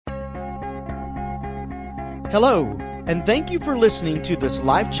Hello, and thank you for listening to this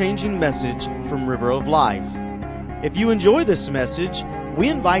life-changing message from River of Life. If you enjoy this message, we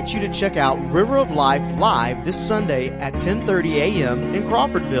invite you to check out River of Life live this Sunday at 10:30 a.m. in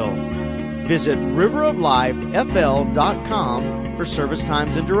Crawfordville. Visit riveroflifefl.com for service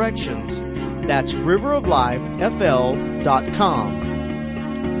times and directions. That's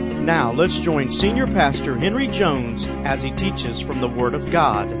riveroflifefl.com. Now let's join Senior Pastor Henry Jones as he teaches from the Word of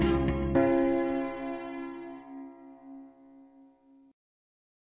God.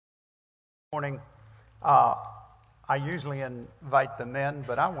 Morning. I usually invite the men,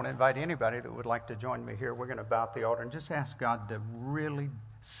 but I want to invite anybody that would like to join me here. We're going to bow at the altar and just ask God to really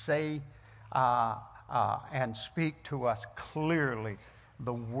say and speak to us clearly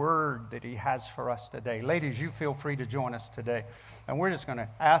the word that He has for us today. Ladies, you feel free to join us today. And we're just going to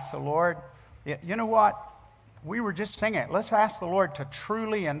ask the Lord. You know what? We were just singing it. Let's ask the Lord to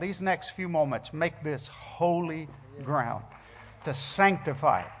truly, in these next few moments, make this holy ground, to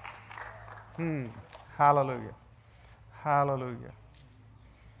sanctify it. Hallelujah. Hallelujah.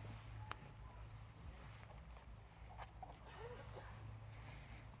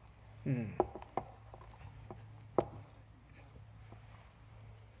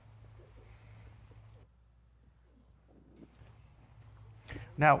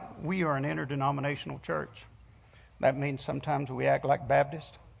 Now, we are an interdenominational church. That means sometimes we act like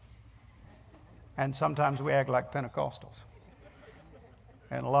Baptists, and sometimes we act like Pentecostals,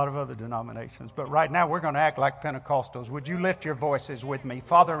 and a lot of other denominations. But right now, we're going to act like Pentecostals. Would you lift your voices with me?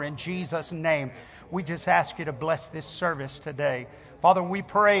 Father, in Jesus' name, we just ask you to bless this service today. Father, we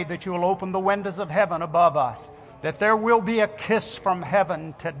pray that you will open the windows of heaven above us, that there will be a kiss from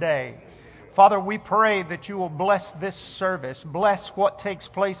heaven today. Father, we pray that you will bless this service, bless what takes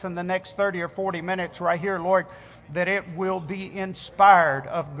place in the next 30 or 40 minutes right here, Lord, that it will be inspired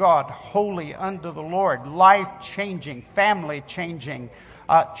of God, holy unto the Lord, life-changing, family-changing,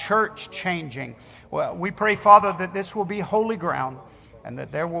 church-changing. Well, we pray, Father, that this will be holy ground and that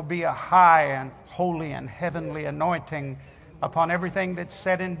there will be a high and holy and heavenly anointing upon everything that's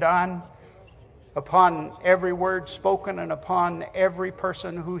said and done, upon every word spoken, and upon every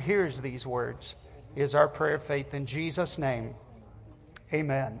person who hears these words, is our prayer of faith in Jesus' name.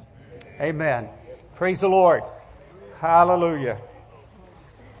 Amen. Amen. Praise the Lord. Hallelujah.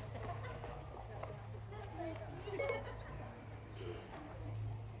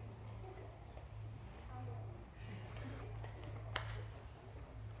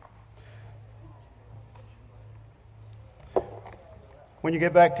 When you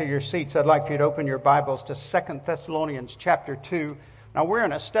get back to your seats, I'd like for you to open your Bibles to 2 Thessalonians chapter 2. Now, we're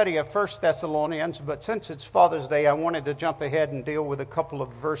in a study of 1 Thessalonians, but since it's Father's Day, I wanted to jump ahead and deal with a couple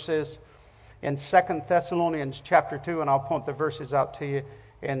of verses in 2 Thessalonians chapter 2, and I'll point the verses out to you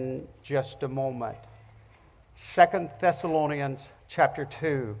in just a moment. 2 Thessalonians chapter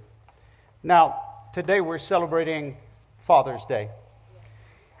 2. Now, today we're celebrating Father's Day.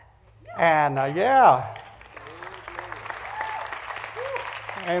 And,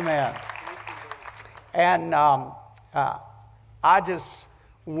 Amen. And I just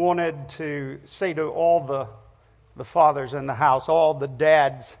wanted to say to all the fathers in the house, all the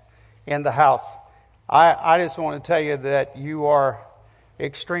dads in the house, I just want to tell you that you are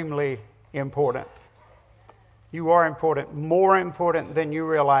extremely important. You are important, more important than you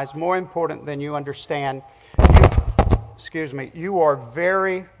realize, more important than you understand. You are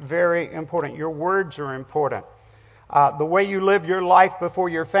very, very important. Your words are important. The way you live your life before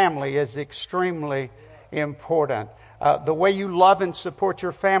your family is extremely important. The way you love and support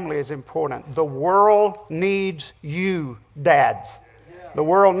your family is important. The world needs you, dads. The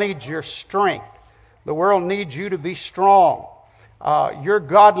world needs your strength. The world needs you to be strong. Your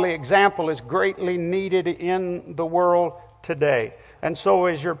godly example is greatly needed in the world today. And so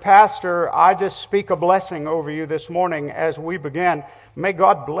as your pastor, I just speak a blessing over you this morning as we begin. May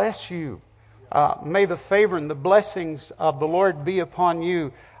God bless you. May the favor and the blessings of the Lord be upon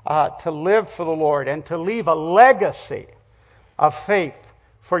you to live for the Lord and to leave a legacy of faith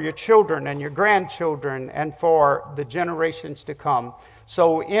for your children and your grandchildren and for the generations to come.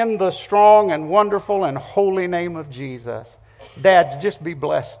 So in the strong and wonderful and holy name of Jesus, dads, just be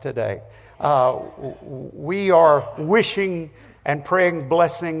blessed today. We are wishing and praying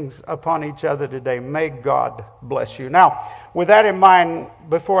blessings upon each other today. May God bless you. Now, with that in mind,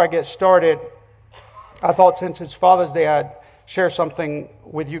 before I get started, I thought since it's Father's Day, I'd share something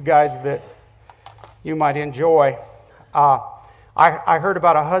with you guys that you might enjoy. I heard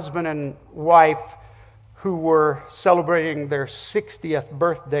about a husband and wife who were celebrating their 60th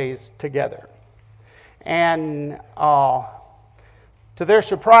birthdays together. And to their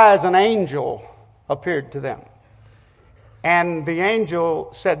surprise, an angel appeared to them. And the angel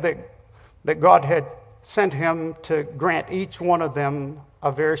said that God had sent him to grant each one of them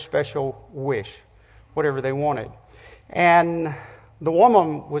a very special wish, whatever they wanted. And the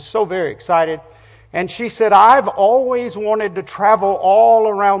woman was so very excited. And she said, I've always wanted to travel all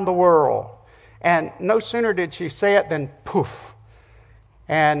around the world. And no sooner did she say it than poof.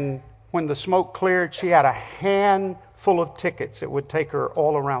 And when the smoke cleared, she had a handful of tickets that would take her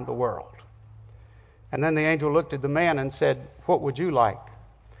all around the world. And then the angel looked at the man and said, what would you like?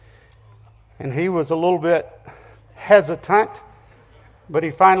 And he was a little bit hesitant, but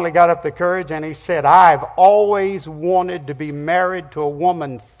he finally got up the courage and he said, I've always wanted to be married to a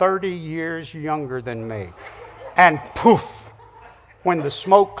woman 30 years younger than me. And poof, when the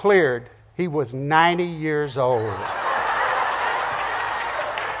smoke cleared, he was 90 years old.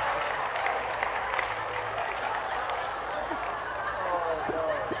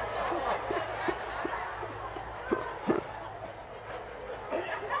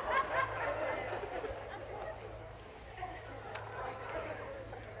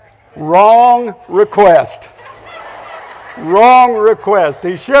 Wrong request. Wrong request.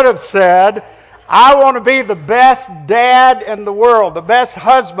 He should have said, I want to be the best dad in the world, the best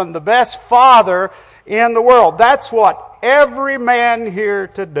husband, the best father in the world. That's what every man here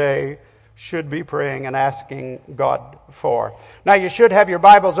today should be praying and asking God for. Now you should have your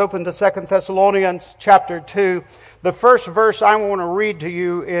Bibles open to 2 Thessalonians chapter 2. The first verse I want to read to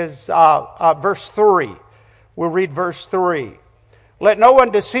you is verse 3. We'll read verse 3. Let no one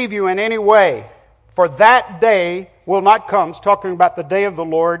deceive you in any way, for that day will not come. It's talking about the day of the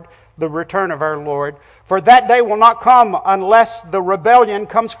Lord, the return of our Lord. For that day will not come unless the rebellion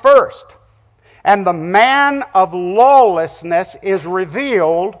comes first, and the man of lawlessness is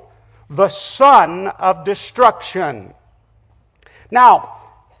revealed, the son of destruction. Now,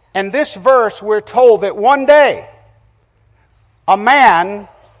 in this verse we're told that one day a man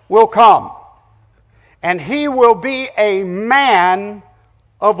will come. And he will be a man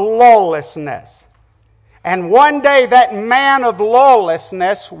of lawlessness. And one day that man of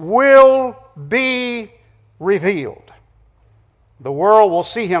lawlessness will be revealed. The world will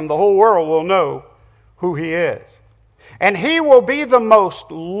see him. The whole world will know who he is. And he will be the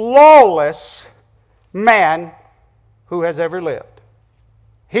most lawless man who has ever lived.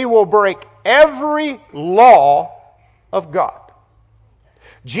 He will break every law of God.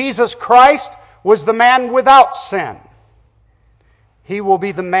 Jesus Christ was the man without sin. He will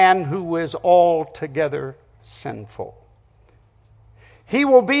be the man who is altogether sinful. He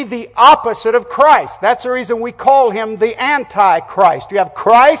will be the opposite of Christ. That's the reason we call him the Antichrist. You have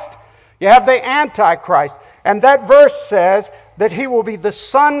Christ, you have the Antichrist. And that verse says that he will be the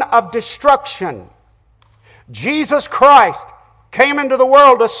son of destruction. Jesus Christ came into the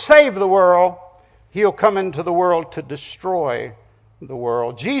world to save the world. He'll come into the world to destroy the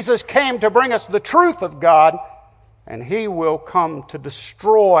world. Jesus came to bring us the truth of God, and he will come to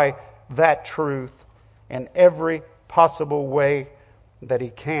destroy that truth in every possible way that he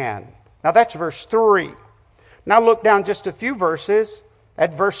can. Now that's verse 3. Now look down just a few verses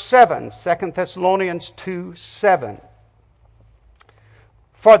at verse 7, 2 Thessalonians 2:7.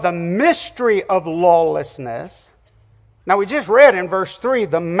 For the mystery of lawlessness, now we just read in verse 3,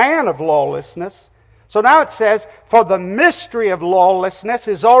 the man of lawlessness. So now it says, for the mystery of lawlessness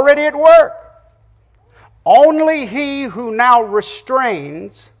is already at work. Only he who now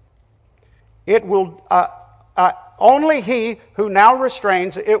restrains, it will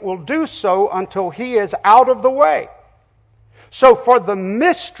do so until he is out of the way. So for the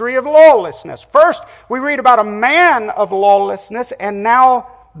mystery of lawlessness. First, we read about a man of lawlessness, and now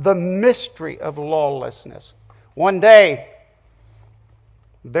the mystery of lawlessness. One day,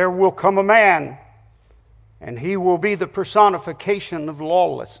 there will come a man, and he will be the personification of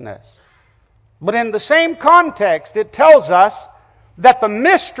lawlessness. But in the same context, it tells us that the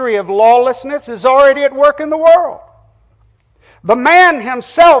mystery of lawlessness is already at work in the world. The man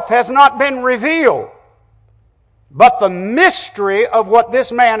himself has not been revealed, but the mystery of what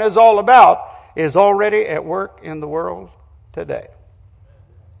this man is all about is already at work in the world today.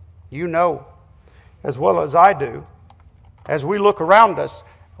 You know, as well as I do, as we look around us,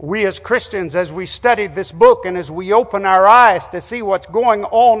 we as Christians, as we study this book and as we open our eyes to see what's going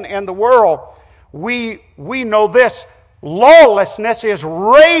on in the world, we know this. Lawlessness is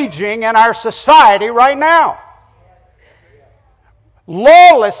raging in our society right now.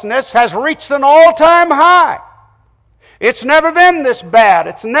 Lawlessness has reached an all-time high. It's never been this bad.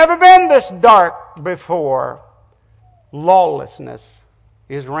 It's never been this dark before. Lawlessness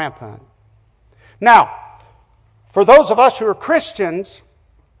is rampant. Now, for those of us who are Christians,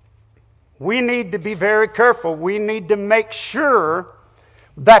 We need to be very careful. We need to make sure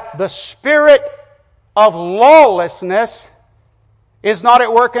that the spirit of lawlessness is not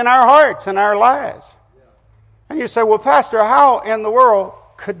at work in our hearts and our lives. And you say, well, Pastor, how in the world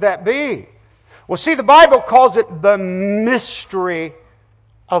could that be? Well, see, the Bible calls it the mystery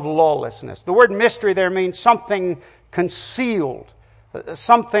of lawlessness. The word mystery there means something concealed,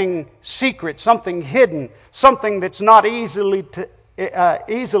 something secret, something hidden, something that's not easily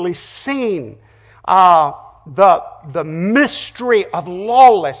seen. The mystery of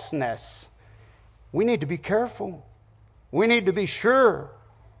lawlessness. We need to be careful. We need to be sure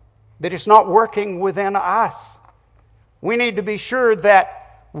that it's not working within us. We need to be sure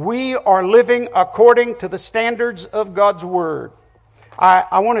that we are living according to the standards of God's Word.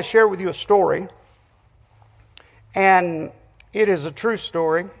 I want to share with you a story, and it is a true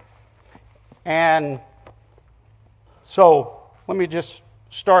story. And so, let me just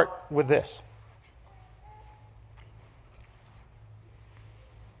start with this.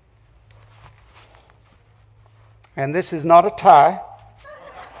 And this is not a tie.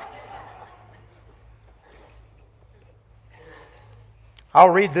 I'll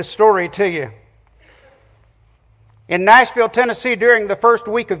read this story to you. In Nashville, Tennessee, during the first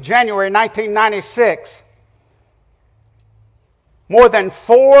week of January 1996, more than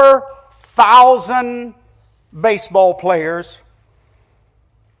 4,000 baseball players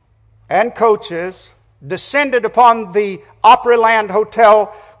and coaches descended upon the Opryland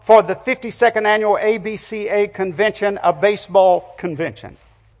Hotel for the 52nd annual ABCA convention, a baseball convention.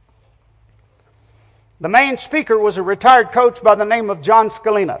 The main speaker was a retired coach by the name of John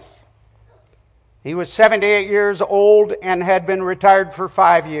Scalinas. He was 78 years old and had been retired for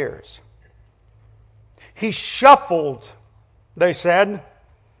 5 years. He shuffled, they said,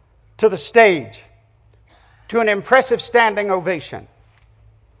 to the stage to an impressive standing ovation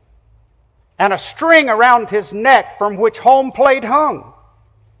and a string around his neck from which home plate hung.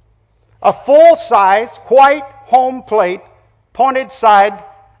 A full-size white home plate pointed side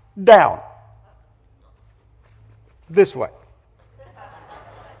down. This way.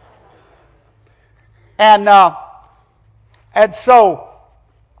 And so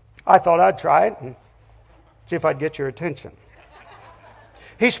I thought I'd try it and see if I'd get your attention.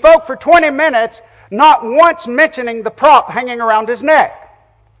 He spoke for 20 minutes, not once mentioning the prop hanging around his neck.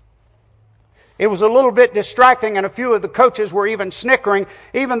 It was a little bit distracting, and a few of the coaches were even snickering.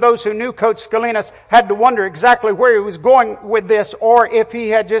 Even those who knew Coach Scalinas had to wonder exactly where he was going with this, or if he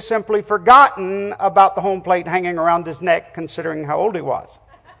had just simply forgotten about the home plate hanging around his neck, considering how old he was.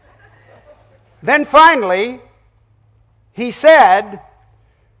 Then finally, he said,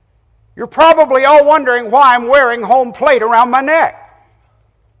 "You're probably all wondering why I'm wearing home plate around my neck.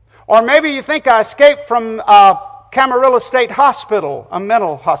 Or maybe you think I escaped from Camarillo State Hospital, a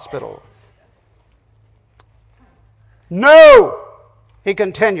mental hospital. No," he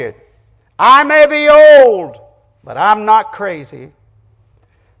continued, "I may be old, but I'm not crazy.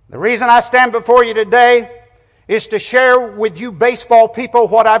 The reason I stand before you today is to share with you baseball people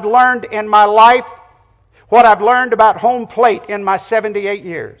what I've learned in my life, what I've learned about home plate in my 78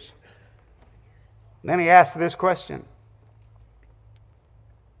 years. Then he asked this question.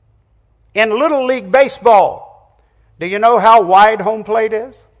 In Little League Baseball, do you know how wide home plate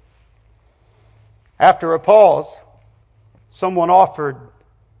is? After a pause, someone offered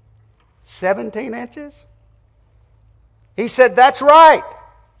 17 inches. He said, "That's right.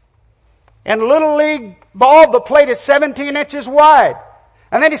 In Little League ball, the plate is 17 inches wide."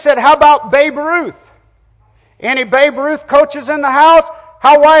 And then he said, "How about Babe Ruth? Any Babe Ruth coaches in the house?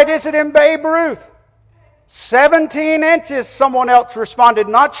 How wide is it in Babe Ruth?" 17 inches, someone else responded.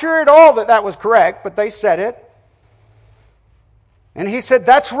 Not sure at all that that was correct, but they said it. And he said,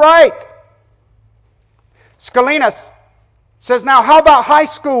 "That's right." Scalinas says, "Now how about high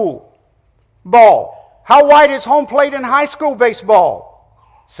school ball? How wide is home plate in high school baseball?"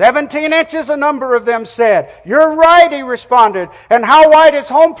 17 inches, a number of them said. "You're right," he responded. "And how wide is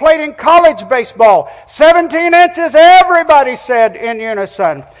home plate in college baseball?" 17 inches, everybody said in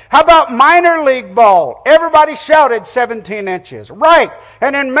unison. "How about minor league ball?" Everybody shouted 17 inches. Right.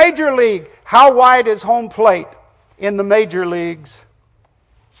 And in major league, how wide is home plate in the major leagues?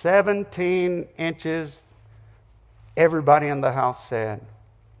 17 inches, everybody in the house said.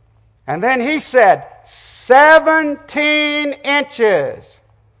 And then he said, 17 inches.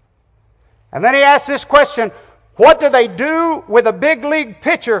 And then he asked this question, what do they do with a big league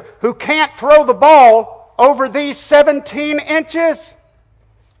pitcher who can't throw the ball over these 17 inches?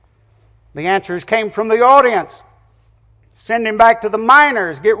 The answers came from the audience. Send him back to the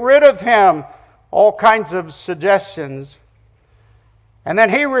minors. Get rid of him. All kinds of suggestions. And then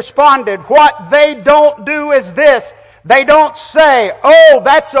he responded, what they don't do is this. They don't say, oh,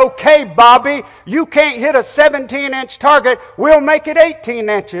 that's okay, Bobby. You can't hit a 17-inch target. We'll make it 18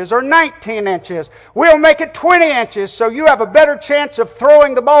 inches or 19 inches. We'll make it 20 inches so you have a better chance of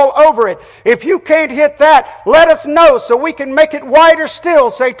throwing the ball over it. If you can't hit that, let us know so we can make it wider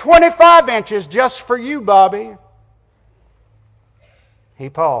still. Say 25 inches just for you, Bobby. He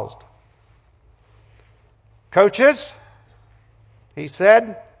paused. Coaches, he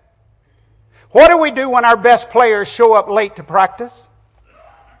said, what do we do when our best players show up late to practice?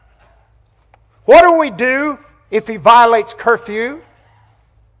 What do we do if he violates curfew?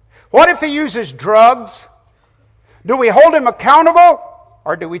 What if he uses drugs? Do we hold him accountable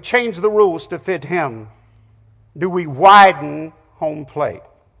or do we change the rules to fit him? Do we widen home plate?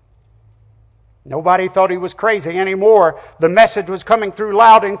 Nobody thought he was crazy anymore. The message was coming through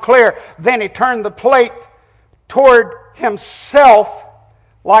loud and clear. Then he turned the plate toward himself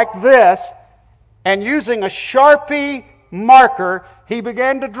like this, and using a Sharpie marker, he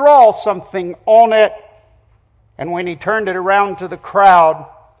began to draw something on it. And when he turned it around to the crowd,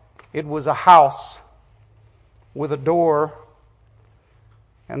 it was a house with a door.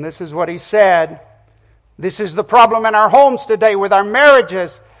 And this is what he said. This is the problem in our homes today, with our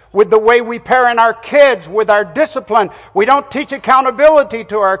marriages, with the way we parent our kids, with our discipline. We don't teach accountability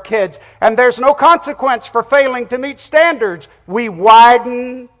to our kids, and there's no consequence for failing to meet standards. We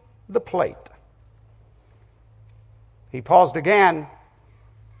widen the plate. He paused again.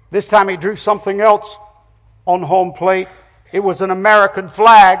 This time he drew something else on home plate. It was an American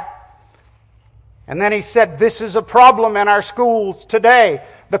flag. And then he said, this is a problem in our schools today.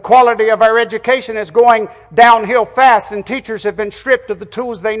 The quality of our education is going downhill fast, and teachers have been stripped of the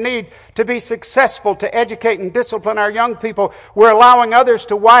tools they need to be successful, to educate and discipline our young people. We're allowing others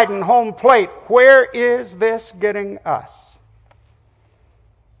to widen home plate. Where is this getting us?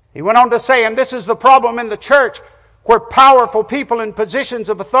 He went on to say, and this is the problem in the church, where powerful people in positions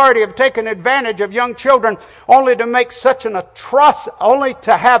of authority have taken advantage of young children only to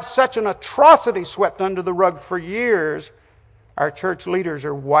have such an atrocity swept under the rug for years. Our church leaders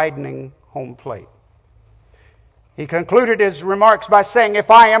are widening home plate. He concluded his remarks by saying, if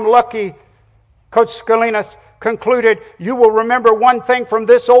I am lucky, Coach Scalinas concluded, you will remember one thing from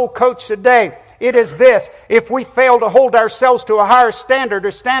this old coach today. It is this: if we fail to hold ourselves to a higher standard,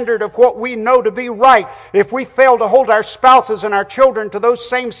 a standard of what we know to be right, if we fail to hold our spouses and our children to those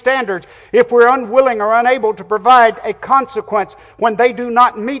same standards, if we're unwilling or unable to provide a consequence when they do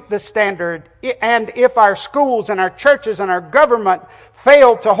not meet the standard, and if our schools and our churches and our government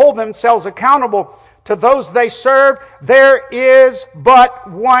fail to hold themselves accountable to those they serve, there is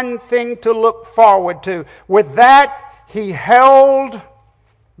but one thing to look forward to. With that, he held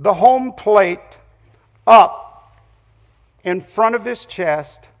the home plate up in front of his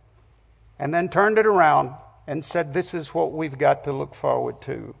chest and then turned it around and said, this is what we've got to look forward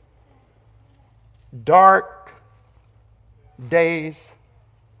to. Dark days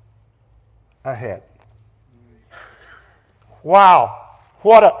ahead. Wow.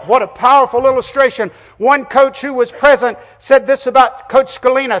 What a powerful illustration. One coach who was present said this about Coach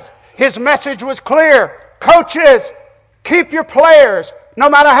Scalinas. His message was clear. Coaches, keep your players, no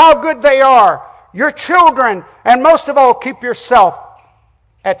matter how good they are, your children, and most of all, keep yourself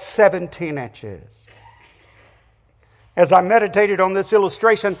at 17 inches. As I meditated on this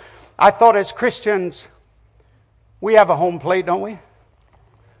illustration, I thought as Christians, we have a home plate, don't we?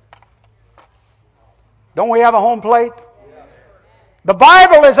 Don't we have a home plate? The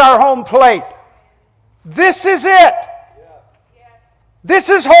Bible is our home plate. This is it. This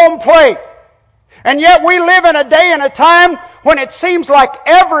is home plate. And yet we live in a day and a time when it seems like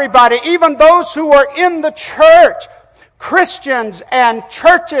everybody, even those who are in the church, Christians and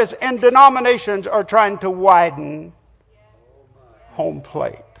churches and denominations, are trying to widen home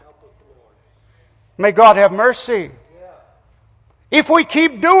plate. May God have mercy. If we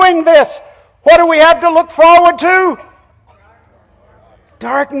keep doing this, what do we have to look forward to?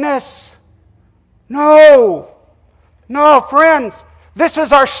 Darkness. No, friends. This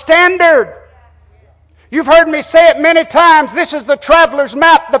is our standard. You've heard me say it many times. This is the traveler's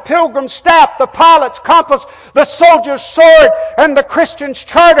map, the pilgrim's staff, the pilot's compass, the soldier's sword, and the Christian's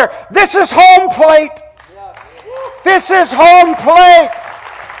charter. This is home plate. This is home plate.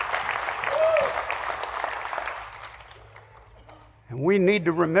 And we need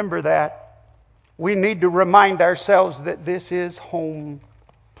to remember that. We need to remind ourselves that this is home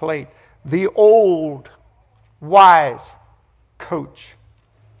plate. The old, wise coach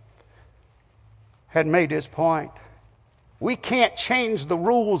had made his point. We can't change the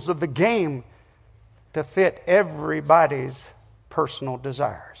rules of the game to fit everybody's personal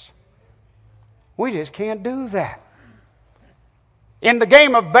desires. We just can't do that. In the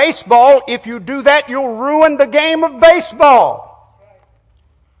game of baseball, if you do that, you'll ruin the game of baseball.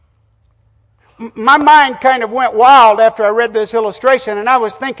 My mind kind of went wild after I read this illustration, and I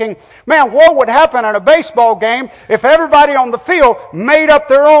was thinking, man, what would happen in a baseball game if everybody on the field made up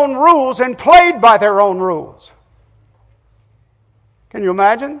their own rules and played by their own rules? Can you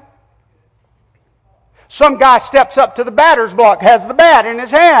imagine? Some guy steps up to the batter's block, has the bat in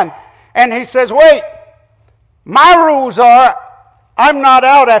his hand, and he says, wait, my rules are I'm not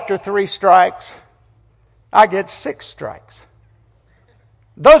out after 3 strikes. I get 6 strikes.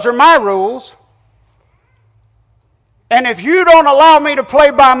 Those are my rules. And if you don't allow me to play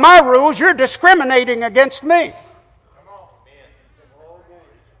by my rules, you're discriminating against me.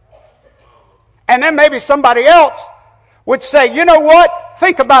 And then maybe somebody else would say, you know what?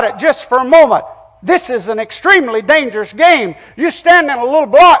 Think about it just for a moment. This is an extremely dangerous game. You stand in a little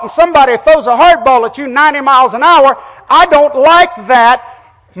block and somebody throws a hard ball at you 90 miles an hour. I don't like that.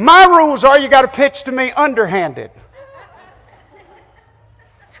 My rules are you got to pitch to me underhanded.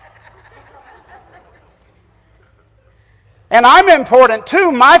 And I'm important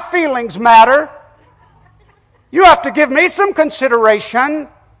too. My feelings matter. You have to give me some consideration.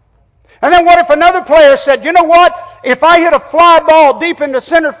 And then what if another player said, you know what? If I hit a fly ball deep into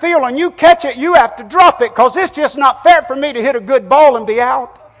center field and you catch it, you have to drop it because it's just not fair for me to hit a good ball and be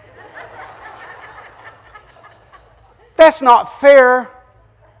out. That's not fair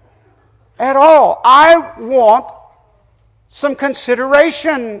at all. I want some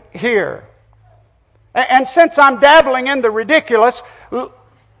consideration here. And since I'm dabbling in the ridiculous,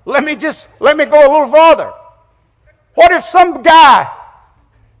 let me go a little farther. What if some guy,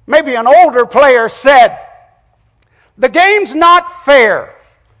 maybe an older player, said, the game's not fair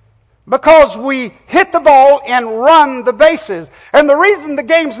because we hit the ball and run the bases. And the reason the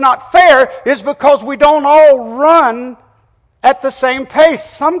game's not fair is because we don't all run at the same pace.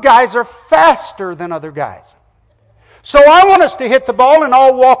 Some guys are faster than other guys. So I want us to hit the ball and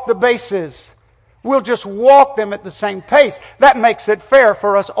all walk the bases. We'll just walk them at the same pace. That makes it fair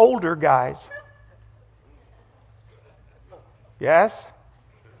for us older guys. Yes?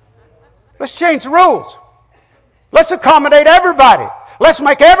 Let's change the rules. Let's accommodate everybody. Let's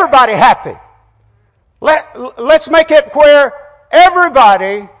make everybody happy. Let's make it where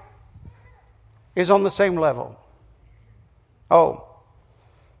everybody is on the same level. Oh,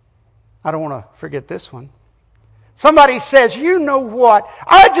 I don't want to forget this one. Somebody says, you know what?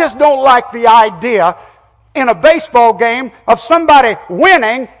 I just don't like the idea in a baseball game of somebody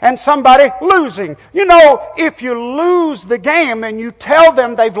winning and somebody losing. You know, if you lose the game and you tell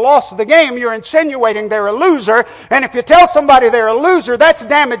them they've lost the game, you're insinuating they're a loser. And if you tell somebody they're a loser, that's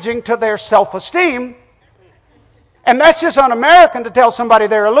damaging to their self-esteem. And that's just un-American to tell somebody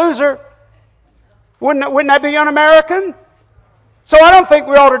they're a loser. Wouldn't that be un-American? So I don't think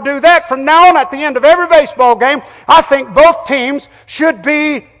we ought to do that. From now on, at the end of every baseball game, I think both teams should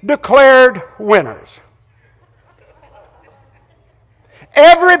be declared winners.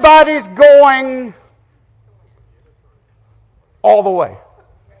 Everybody's going all the way.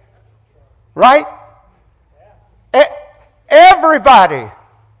 Right? Everybody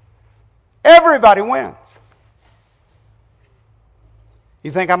wins.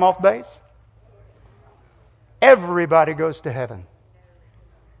 You think I'm off base? Everybody goes to heaven.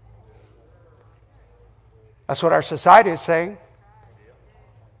 That's what our society is saying.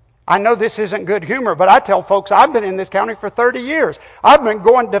 I know this isn't good humor, but I tell folks I've been in this county for 30 years. I've been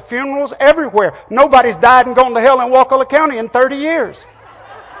going to funerals everywhere. Nobody's died and gone to hell in Wakulla County in 30 years.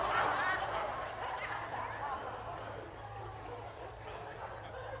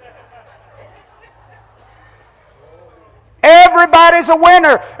 Everybody's a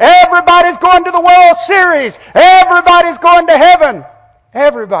winner. Everybody's going to the World Series. Everybody's going to heaven.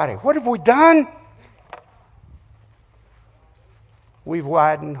 Everybody. What have we done? We've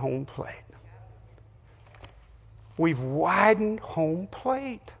widened home plate. We've widened home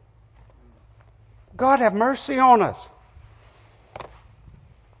plate. God have mercy on us.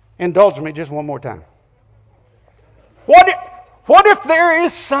 Indulge me just one more time. What if there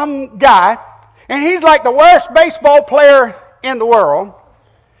is some guy, and he's like the worst baseball player in the world.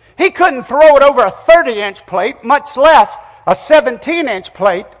 He couldn't throw it over a 30-inch plate, much less a 17-inch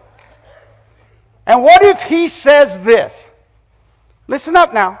plate. And what if he says this? Listen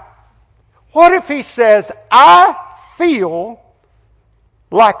up now. What if he says, I feel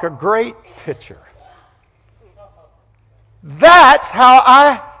like a great pitcher? That's how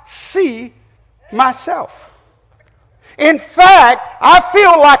I see myself. In fact, I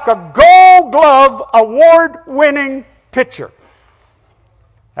feel like a Gold Glove award-winning pitcher.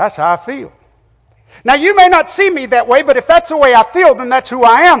 That's how I feel. Now, you may not see me that way, but if that's the way I feel, then that's who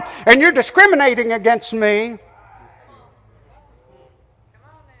I am. And you're discriminating against me.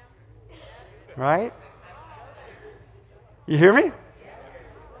 Right? You hear me?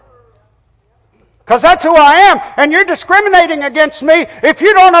 Because that's who I am. And you're discriminating against me if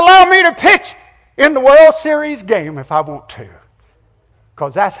you don't allow me to pitch in the World Series game if I want to.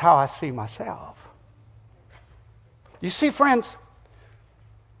 Because that's how I see myself. You see, friends,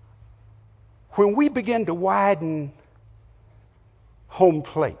 when we begin to widen home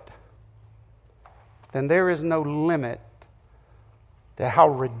plate, then there is no limit to how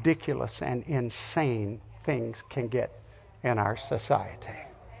ridiculous and insane things can get in our society.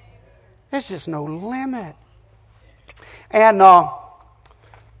 There's just no limit. And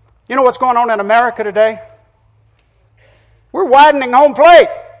you know what's going on in America today? We're widening home plate.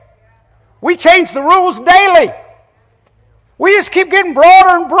 We change the rules daily. We just keep getting broader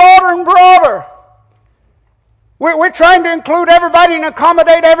and broader and broader. We're trying to include everybody and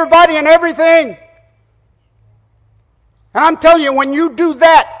accommodate everybody and everything. And I'm telling you, when you do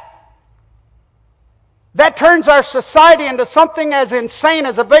that, that turns our society into something as insane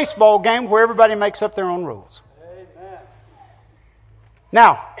as a baseball game where everybody makes up their own rules. Amen.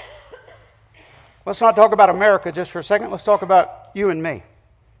 Now, let's not talk about America just for a second. Let's talk about you and me.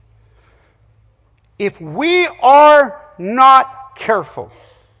 If we are not careful,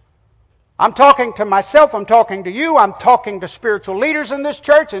 I'm talking to myself, I'm talking to you, I'm talking to spiritual leaders in this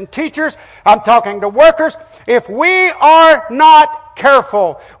church and teachers, I'm talking to workers. If we are not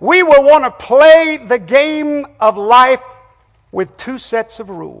careful, we will want to play the game of life with two sets of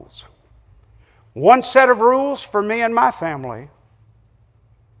rules. One set of rules for me and my family,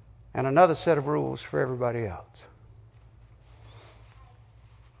 and another set of rules for everybody else.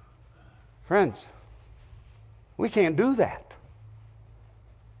 Friends, we can't do that.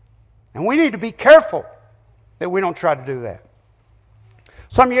 And we need to be careful that we don't try to do that.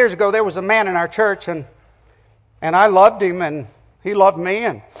 Some years ago, there was a man in our church, and I loved him, and he loved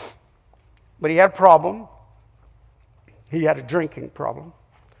me, but he had a problem. He had a drinking problem.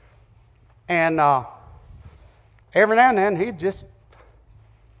 And every now and then, he'd just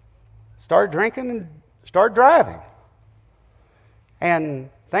start drinking and start driving. And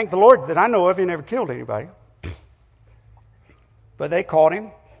thank the Lord that I know of, he never killed anybody. But they caught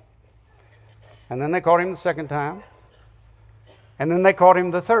him. And then they caught him the second time. And then they caught him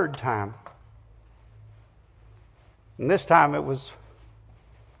the third time. And this time it was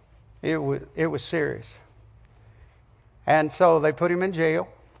serious. And so they put him in jail.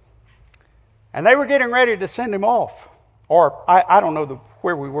 And they were getting ready to send him off. Or I don't know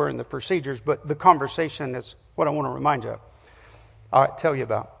where we were in the procedures, but the conversation is what I want to remind you of. All right, tell you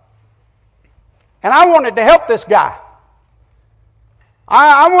about. And I wanted to help this guy.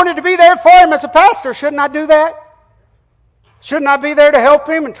 I wanted to be there for him as a pastor. Shouldn't I do that? Shouldn't I be there to help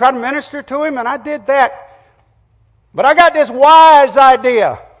him and try to minister to him? And I did that. But I got this wise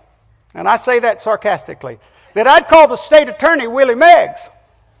idea, and I say that sarcastically, that I'd call the state attorney Willie Meggs.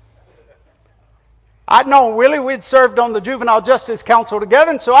 I'd known Willie. We'd served on the Juvenile Justice Council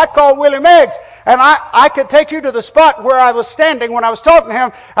together, and so I called Willie Meggs. And I could take you to the spot where I was standing when I was talking to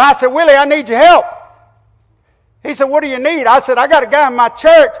him. And I said, Willie, I need your help. He said, what do you need? I said, I got a guy in my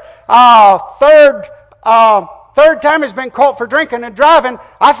church, third time he's been caught for drinking and driving.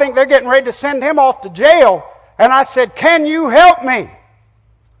 I think they're getting ready to send him off to jail. And I said, can you help me?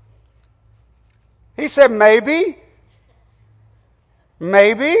 He said, maybe.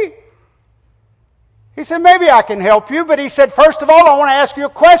 Maybe. He said, maybe I can help you. But he said, first of all, I want to ask you a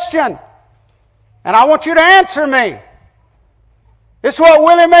question. And I want you to answer me. This is what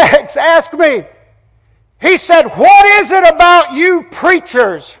Willie Meggs asked me. He said, what is it about you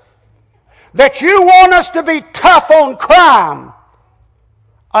preachers that you want us to be tough on crime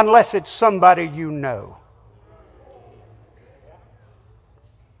unless it's somebody you know?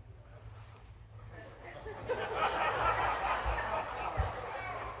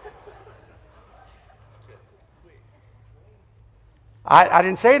 I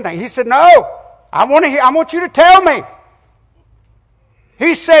didn't say anything. He said, no, I want you to tell me.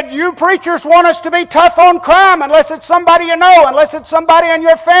 He said, you preachers want us to be tough on crime unless it's somebody you know, unless it's somebody in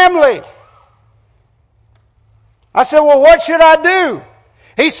your family. I said, well, what should I do?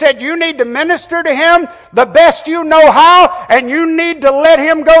 He said, you need to minister to him the best you know how, and you need to let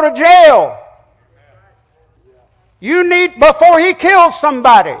him go to jail. You need, before he kills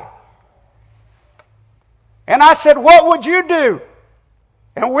somebody. And I said, what would you do?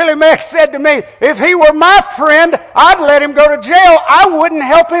 And Willie Meggs said to me, if he were my friend, I'd let him go to jail. I wouldn't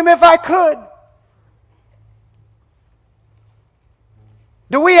help him if I could.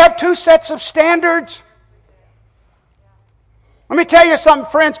 Do we have two sets of standards? Let me tell you something,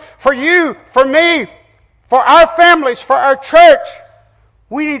 friends. For you, for me, for our families, for our church,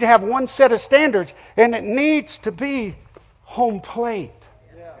 we need to have one set of standards, and it needs to be home plate.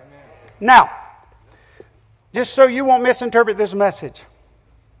 Yeah. Now, just so you won't misinterpret this message,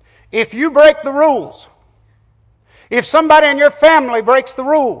 if you break the rules, if somebody in your family breaks the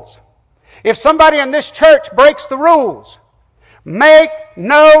rules, if somebody in this church breaks the rules, make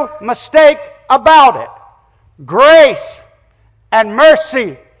no mistake about it. Grace and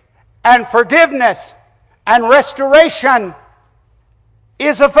mercy and forgiveness and restoration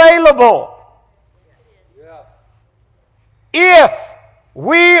is available. If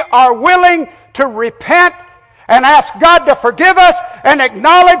we are willing to repent and ask God to forgive us and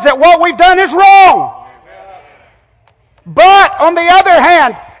acknowledge that what we've done is wrong. But on the other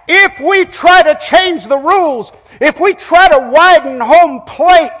hand, if we try to change the rules, if we try to widen home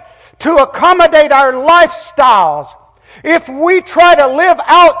plate to accommodate our lifestyles, if we try to live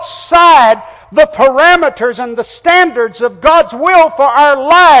outside the parameters and the standards of God's will for our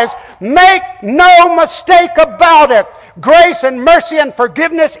lives, make no mistake about it, grace and mercy and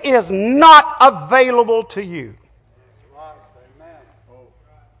forgiveness is not available to you.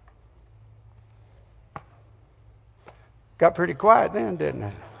 Got pretty quiet then, didn't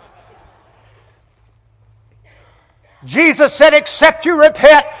it? Jesus said, except you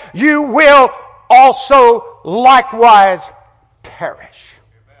repent, you will also likewise perish.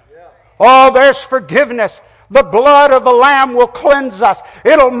 Oh, there's forgiveness. The blood of the Lamb will cleanse us.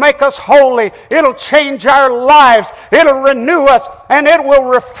 It'll make us holy. It'll change our lives. It'll renew us. And it will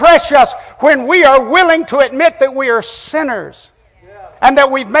refresh us when we are willing to admit that we are sinners. And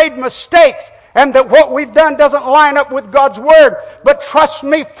that we've made mistakes. And that what we've done doesn't line up with God's Word. But trust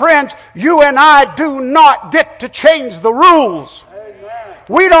me, friends, you and I do not get to change the rules. Amen.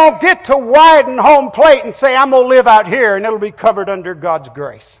 We don't get to widen home plate and say, I'm going to live out here and it'll be covered under God's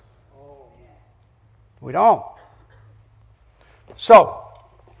grace. We don't. So,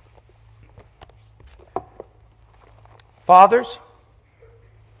 fathers,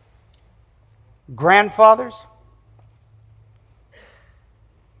 grandfathers,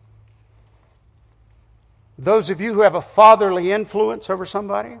 those of you who have a fatherly influence over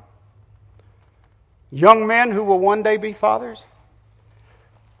somebody, young men who will one day be fathers,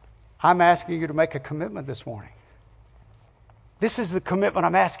 I'm asking you to make a commitment this morning. This is the commitment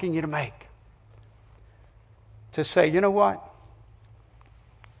I'm asking you to make. To say, you know what?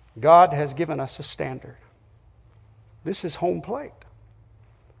 God has given us a standard. This is home plate.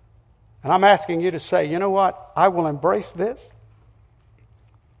 And I'm asking you to say, you know what? I will embrace this.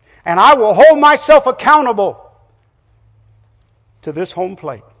 And I will hold myself accountable to this home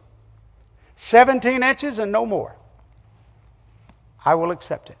plate. 17 inches and no more. I will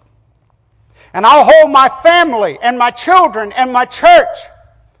accept it. And I'll hold my family and my children and my church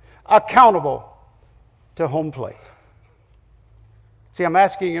accountable to home plate. See, I'm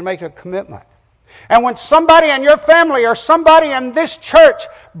asking you to make a commitment. And when somebody in your family or somebody in this church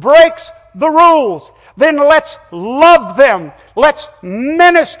breaks the rules, then let's love them. Let's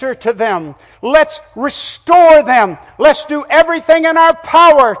minister to them. Let's restore them. Let's do everything in our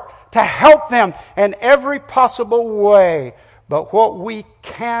power to help them in every possible way. But what we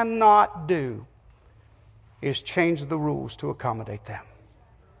cannot do is change the rules to accommodate them.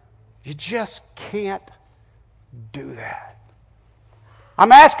 You just can't do that.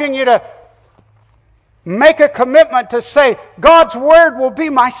 I'm asking you to make a commitment to say, God's Word will be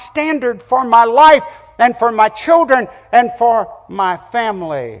my standard for my life and for my children and for my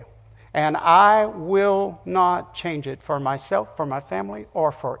family. And I will not change it for myself, for my family,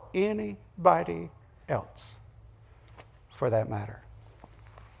 or for anybody else, for that matter.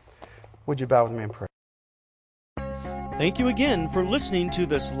 Would you bow with me in prayer? Thank you again for listening to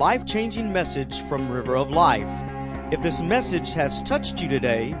this life-changing message from River of Life. If this message has touched you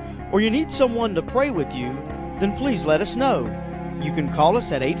today, or you need someone to pray with you, then please let us know. You can call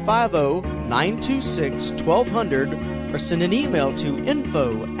us at 850-926-1200 or send an email to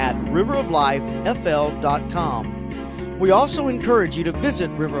info@riveroflifefl.com. We also encourage you to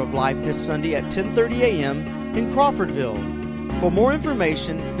visit River of Life this Sunday at 10:30 a.m. in Crawfordville. For more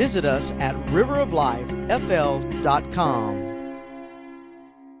information, visit us at riveroflifefl.com.